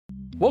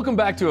Welcome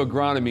back to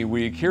Agronomy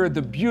Week here at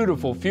the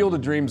beautiful Field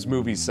of Dreams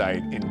movie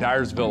site in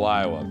Dyersville,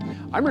 Iowa.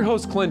 I'm your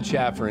host, Clint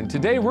Schaffer, and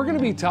today we're going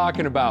to be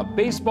talking about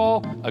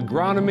baseball,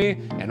 agronomy,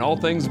 and all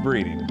things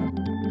breeding.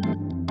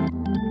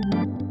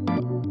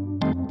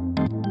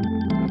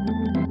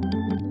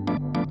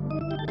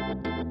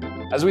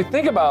 As we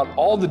think about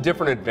all the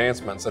different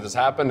advancements that has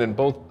happened in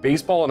both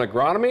baseball and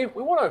agronomy,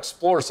 we want to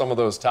explore some of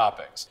those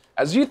topics.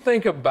 As you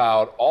think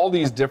about all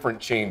these different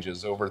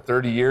changes over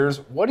 30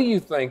 years, what do you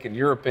think, in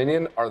your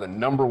opinion, are the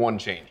 #1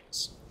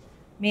 changes?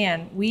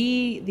 Man,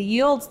 the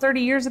yields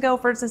 30 years ago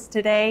versus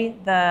today,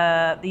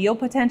 the yield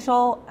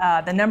potential,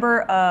 the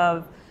number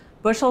of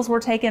bushels we're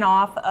taking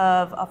off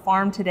of a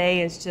farm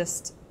today is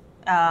just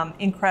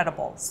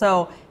incredible.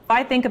 So if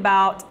I think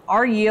about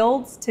our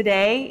yields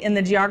today in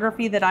the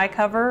geography that I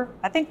cover,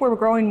 I think we're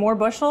growing more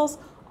bushels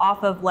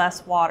off of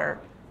less water.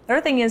 The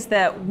other thing is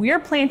that we're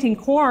planting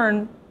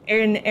corn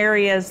in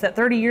areas that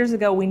 30 years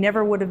ago we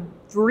never would have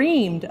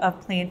dreamed of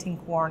planting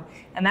corn,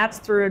 and that's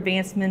through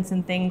advancements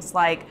in things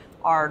like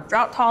our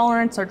drought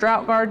tolerance, our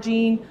drought guard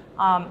gene,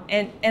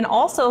 and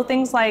also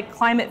things like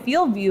climate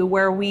field view,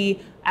 where we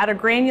at a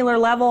granular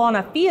level on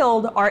a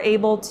field are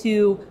able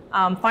to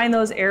find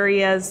those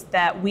areas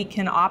that we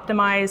can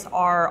optimize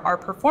our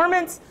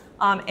performance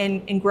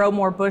and grow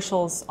more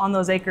bushels on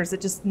those acres that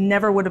just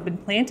never would have been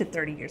planted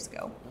 30 years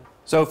ago.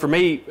 So for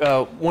me,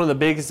 one of the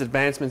biggest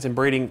advancements in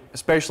breeding,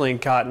 especially in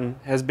cotton,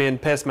 has been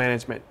pest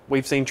management.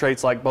 We've seen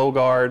traits like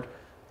Bollgard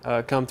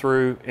come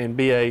through and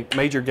be a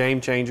major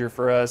game changer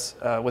for us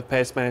with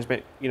pest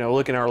management,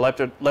 looking at our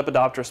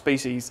Lepidoptera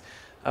species.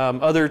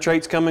 Other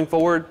traits coming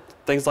forward,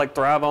 things like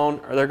Thrive On,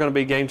 they're going to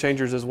be game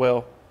changers as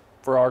well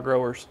for our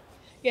growers.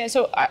 Yeah,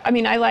 so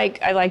I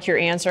like your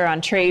answer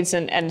on traits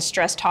and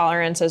stress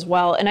tolerance as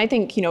well. And I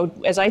think,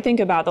 as I think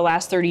about the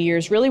last 30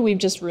 years, really we've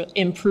just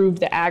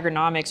improved the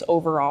agronomics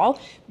overall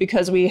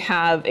because we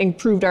have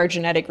improved our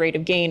genetic rate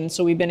of gain.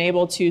 So we've been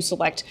able to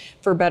select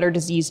for better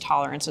disease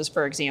tolerances,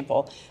 for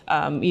example.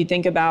 You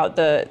think about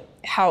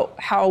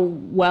how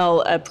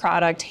well a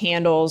product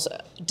handles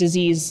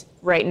disease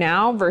right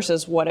now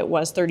versus what it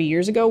was 30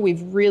 years ago.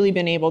 We've really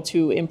been able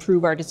to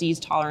improve our disease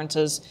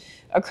tolerances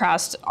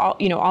across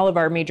all of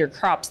our major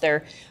crops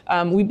there.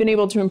 We've been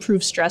able to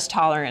improve stress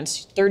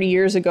tolerance. 30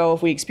 years ago,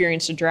 if we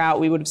experienced a drought,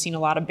 we would have seen a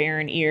lot of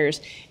barren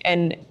ears.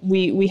 And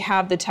we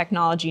have the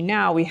technology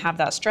now, we have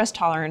that stress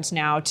tolerance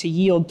now to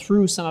yield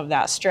through some of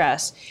that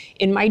stress.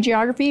 In my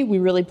geography, we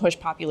really push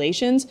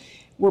populations.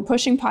 We're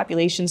pushing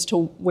populations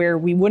to where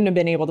we wouldn't have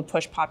been able to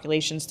push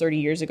populations 30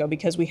 years ago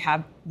because we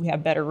have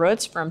better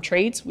roots from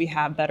traits, we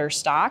have better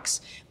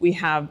stocks, we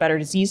have better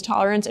disease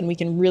tolerance, and we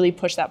can really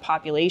push that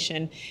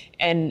population.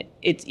 And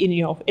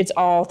it's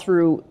all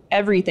through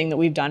everything that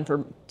we've done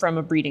from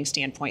a breeding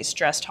standpoint.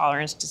 Stress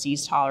tolerance,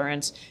 disease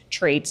tolerance,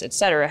 traits, et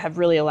cetera, have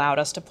really allowed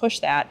us to push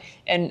that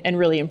and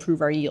really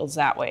improve our yields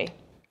that way.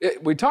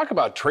 We talk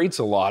about traits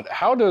a lot.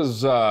 How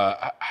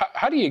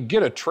do you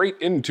get a trait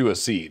into a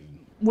seed?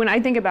 When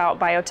I think about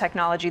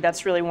biotechnology,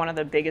 that's really one of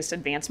the biggest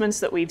advancements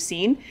that we've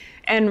seen.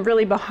 And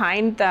really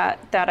behind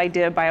that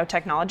idea of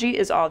biotechnology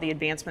is all the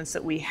advancements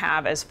that we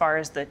have as far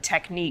as the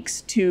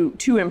techniques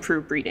to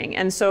improve breeding.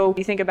 And so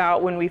you think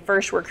about when we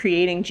first were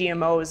creating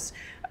GMOs,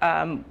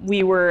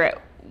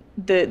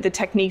 the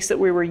techniques that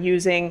we were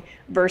using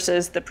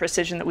versus the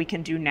precision that we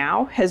can do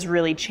now has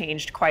really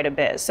changed quite a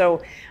bit.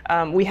 So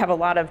we have a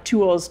lot of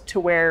tools to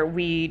where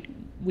we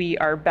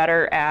are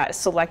better at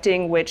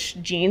selecting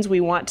which genes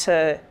we want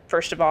to,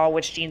 first of all,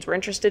 which genes we're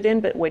interested in,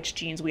 but which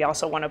genes we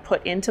also want to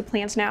put into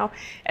plants now.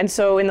 And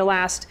so in the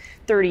last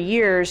 30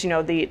 years,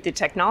 the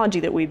technology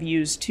that we've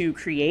used to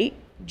create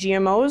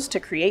GMOs, to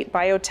create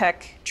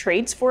biotech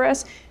traits for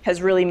us,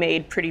 has really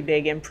made pretty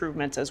big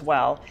improvements as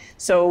well.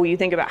 So you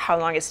think about how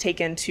long it's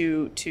taken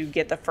to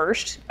get the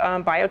first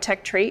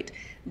biotech trait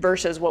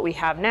versus what we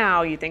have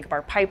now. You think of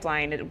our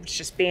pipeline, it was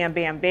just bam,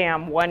 bam,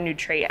 bam, one new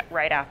trait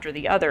right after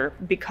the other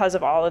because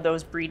of all of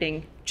those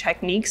breeding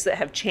techniques that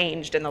have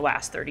changed in the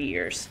last 30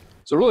 years.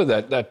 So really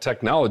that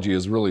technology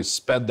has really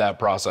sped that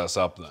process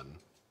up then.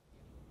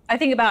 I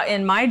think about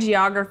in my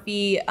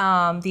geography,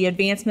 the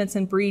advancements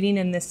in breeding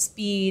and the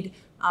speed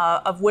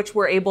of which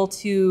we're able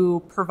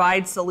to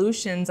provide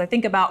solutions. I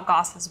think about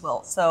Goss's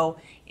wilt. So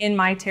in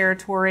my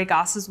territory,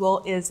 Goss's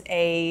wilt is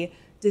a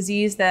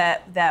disease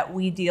that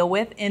we deal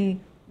with. And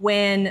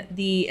when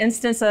the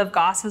instance of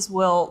Goss's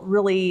wilt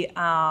really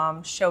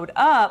showed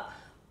up,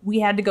 we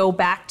had to go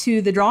back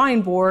to the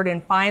drawing board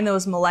and find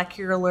those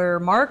molecular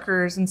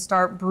markers and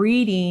start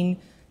breeding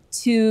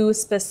to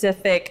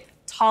specific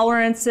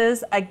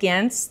tolerances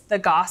against the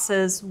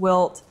Goss's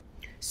wilt.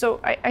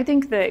 So I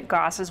think that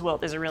Goss's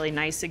wilt is a really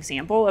nice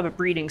example of a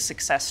breeding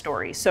success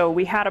story. So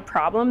we had a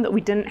problem that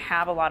we didn't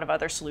have a lot of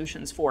other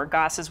solutions for.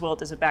 Goss's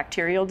wilt is a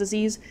bacterial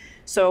disease.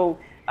 So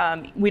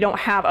we don't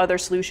have other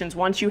solutions.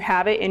 Once you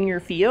have it in your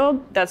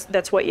field,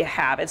 that's what you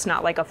have. It's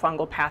not like a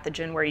fungal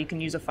pathogen where you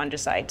can use a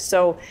fungicide.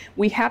 So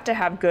we have to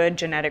have good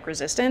genetic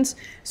resistance.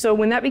 So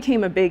when that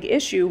became a big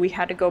issue, we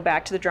had to go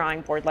back to the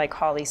drawing board, like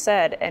Holly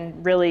said,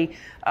 and really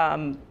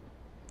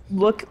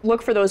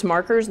look for those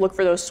markers, look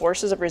for those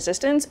sources of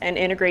resistance, and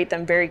integrate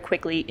them very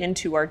quickly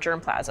into our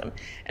germplasm.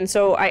 And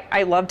so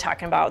I love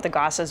talking about the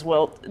Gossa's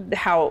wilt,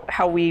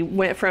 how we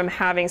went from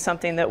having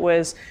something that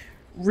was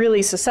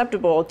really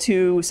susceptible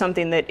to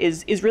something that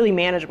is really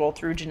manageable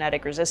through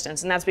genetic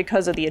resistance, and that's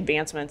because of the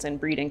advancements in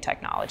breeding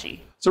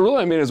technology. So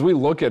really, I mean, as we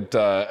look at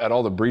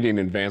all the breeding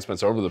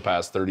advancements over the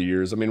past 30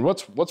 years, I mean,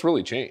 what's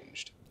really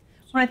changed?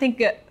 When I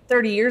think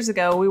 30 years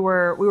ago, we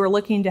were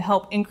looking to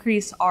help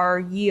increase our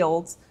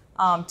yields.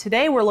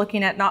 Today, we're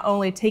looking at not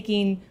only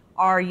taking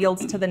our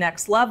yields to the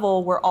next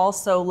level, we're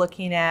also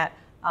looking at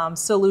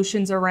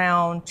solutions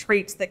around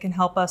traits that can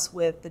help us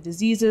with the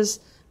diseases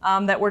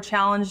that we're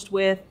challenged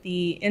with,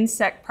 the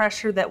insect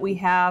pressure that we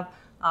have.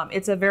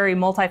 It's a very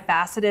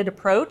multifaceted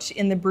approach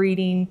in the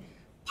breeding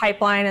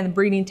pipeline and the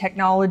breeding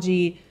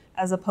technology,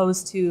 as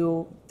opposed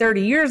to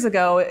 30 years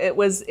ago. It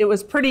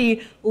was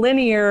pretty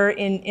linear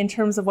in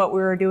terms of what we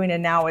were doing,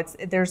 and now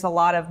there's a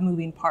lot of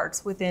moving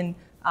parts within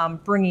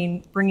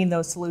bringing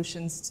those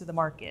solutions to the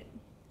market.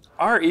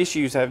 Our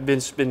issues have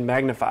been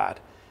magnified,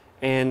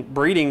 and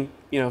breeding,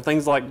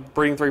 things like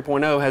Breeding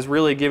 3.0 has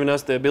really given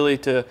us the ability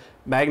to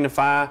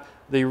magnify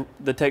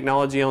the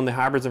technology on the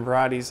hybrids and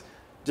varieties.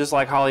 Just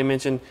like Holly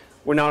mentioned,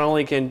 we not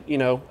only can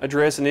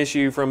address an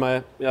issue from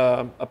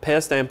a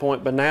pest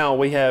standpoint, but now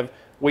we have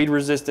weed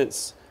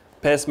resistance,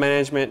 pest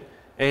management,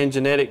 and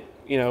genetic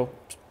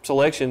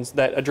selections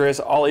that address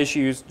all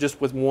issues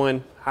just with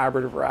one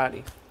hybrid or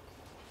variety.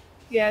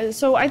 Yeah,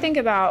 so I think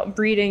about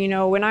breeding,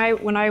 when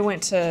I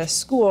went to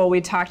school,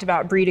 we talked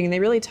about breeding, and they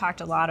really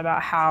talked a lot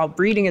about how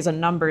breeding is a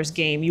numbers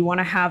game. You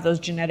want to have those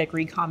genetic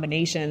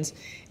recombinations.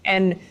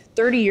 And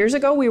 30 years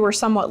ago, we were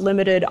somewhat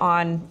limited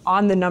on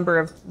the number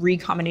of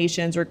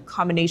recombinations or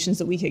combinations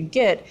that we could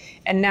get.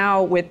 And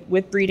now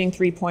with Breeding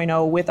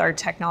 3.0, with our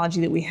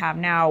technology that we have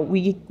now,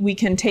 we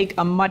can take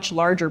a much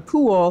larger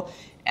pool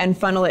and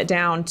funnel it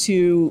down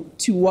to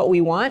what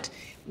we want.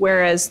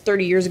 Whereas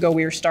 30 years ago,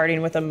 we were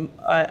starting with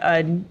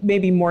a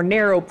maybe more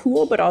narrow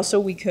pool, but also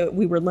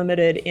we were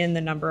limited in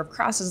the number of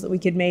crosses that we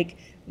could make.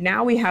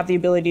 Now we have the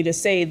ability to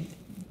say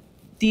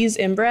these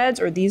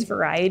inbreds or these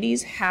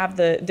varieties have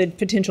the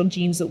potential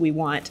genes that we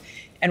want,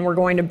 and we're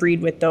going to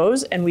breed with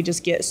those, and we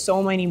just get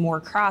so many more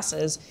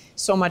crosses,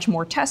 so much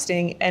more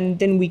testing, and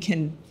then we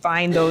can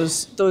find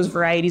those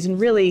varieties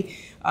and really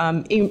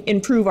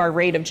improve our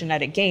rate of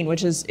genetic gain,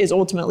 which is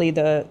ultimately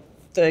the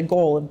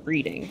goal of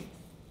breeding.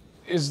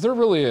 Is there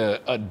really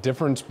a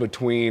difference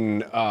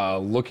between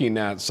looking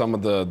at some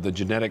of the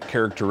genetic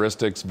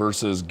characteristics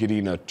versus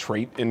getting a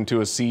trait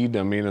into a seed?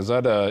 I mean, is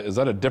that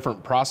a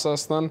different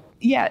process then?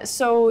 Yeah,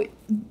 so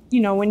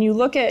when you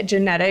look at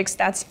genetics,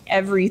 that's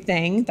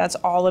everything. That's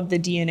all of the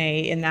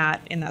DNA in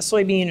that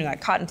soybean or that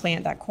cotton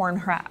plant, that corn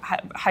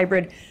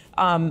hybrid.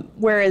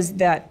 Whereas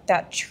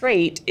that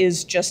trait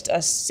is just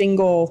a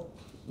single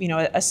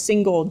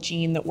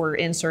gene that we're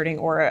inserting,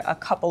 or a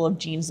couple of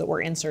genes that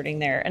we're inserting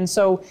there. And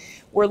so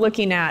we're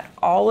looking at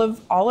all of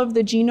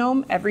the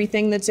genome,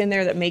 everything that's in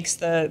there that makes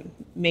the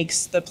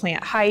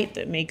plant height,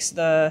 that makes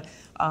the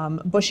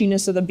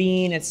bushiness of the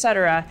bean, et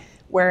cetera.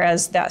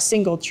 Whereas that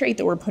single trait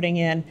that we're putting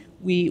in,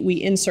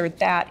 we insert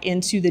that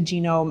into the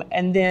genome,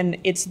 and then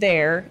it's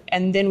there,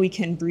 and then we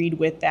can breed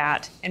with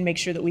that and make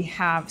sure that we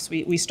have, so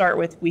we start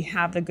with, we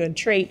have the good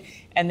trait,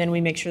 and then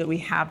we make sure that we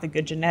have the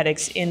good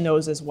genetics in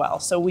those as well.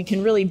 So we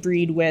can really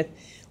breed with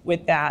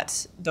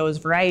those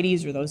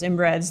varieties or those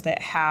inbreds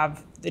that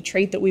have the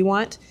trait that we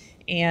want,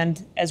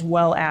 and as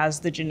well as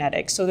the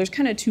genetics. So there's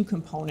kind of two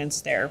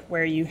components there,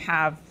 where you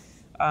have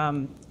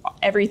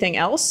everything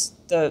else,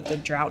 the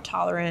drought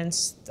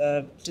tolerance,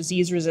 the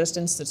disease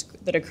resistance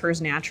that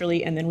occurs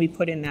naturally, and then we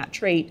put in that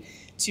trait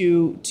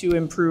to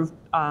improve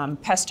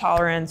pest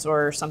tolerance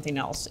or something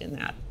else in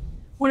that.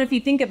 Well, if you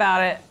think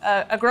about it,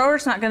 a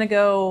grower's not going to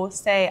go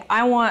say,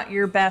 I want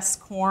your best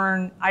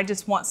corn, I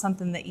just want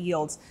something that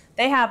yields.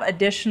 They have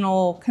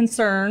additional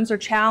concerns or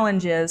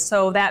challenges.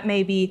 So that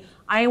may be,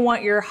 I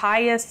want your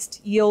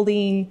highest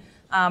yielding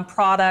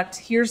product.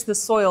 Here's the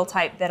soil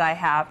type that I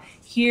have.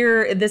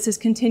 Here, this is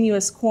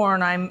continuous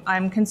corn.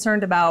 I'm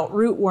concerned about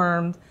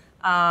rootworm.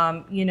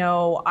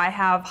 I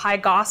have high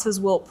Gossa's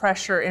wilt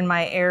pressure in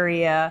my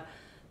area.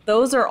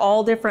 Those are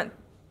all different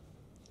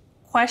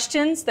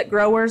questions that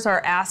growers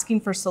are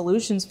asking for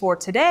solutions for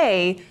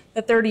today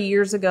that 30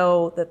 years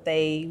ago that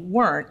they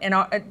weren't. And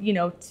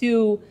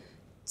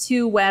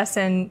to Wes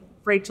and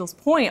Rachel's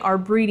point, our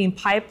breeding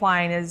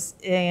pipeline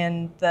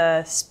and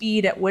the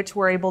speed at which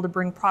we're able to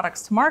bring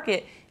products to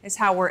market is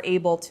how we're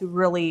able to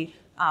really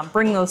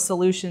bring those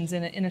solutions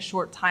in a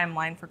short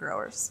timeline for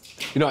growers.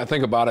 I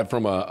think about it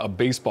from a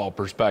baseball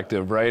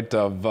perspective, right?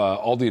 Of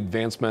all the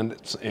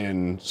advancements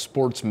in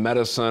sports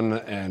medicine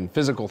and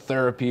physical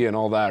therapy and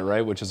all that,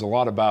 right? Which is a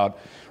lot about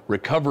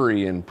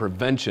recovery and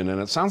prevention.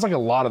 And it sounds like a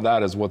lot of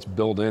that is what's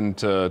built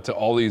into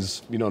all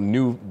these,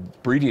 new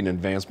breeding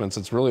advancements.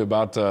 It's really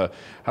about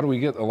how do we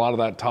get a lot of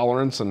that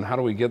tolerance, and how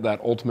do we get that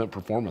ultimate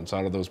performance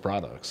out of those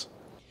products?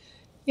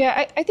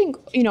 Yeah, I think,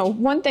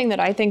 one thing that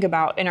I think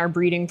about in our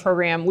breeding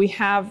program, we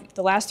have,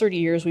 the last 30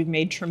 years, we've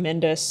made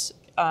tremendous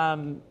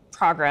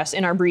progress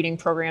in our breeding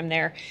program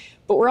there.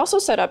 But we're also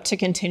set up to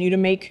continue to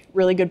make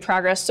really good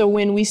progress. So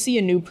when we see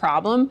a new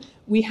problem,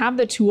 we have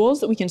the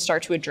tools that we can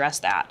start to address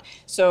that.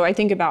 So I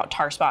think about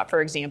tar spot,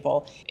 for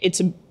example.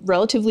 It's a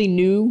relatively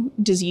new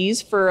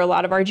disease for a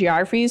lot of our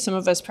geographies. Some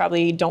of us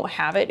probably don't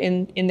have it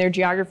in their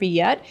geography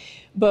yet.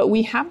 But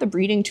we have the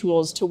breeding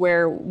tools to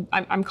where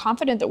I'm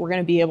confident that we're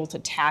going to be able to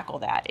tackle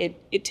that.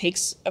 It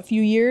takes a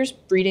few years.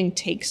 Breeding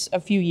takes a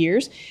few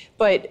years,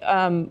 but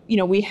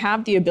we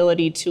have the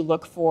ability to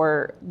look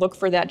for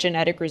that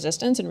genetic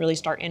resistance and really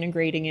start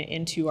integrating it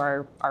into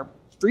our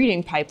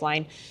breeding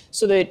pipeline,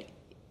 so that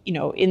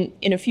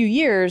in a few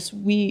years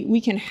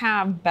we can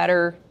have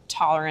better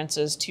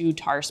tolerances to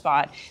tar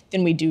spot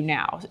than we do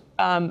now.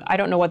 I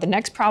don't know what the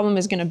next problem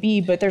is going to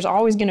be, but there's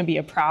always going to be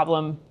a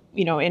problem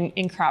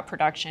in crop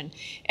production.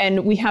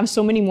 And we have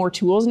so many more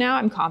tools now,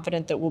 I'm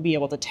confident that we'll be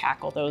able to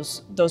tackle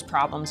those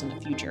problems in the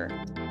future.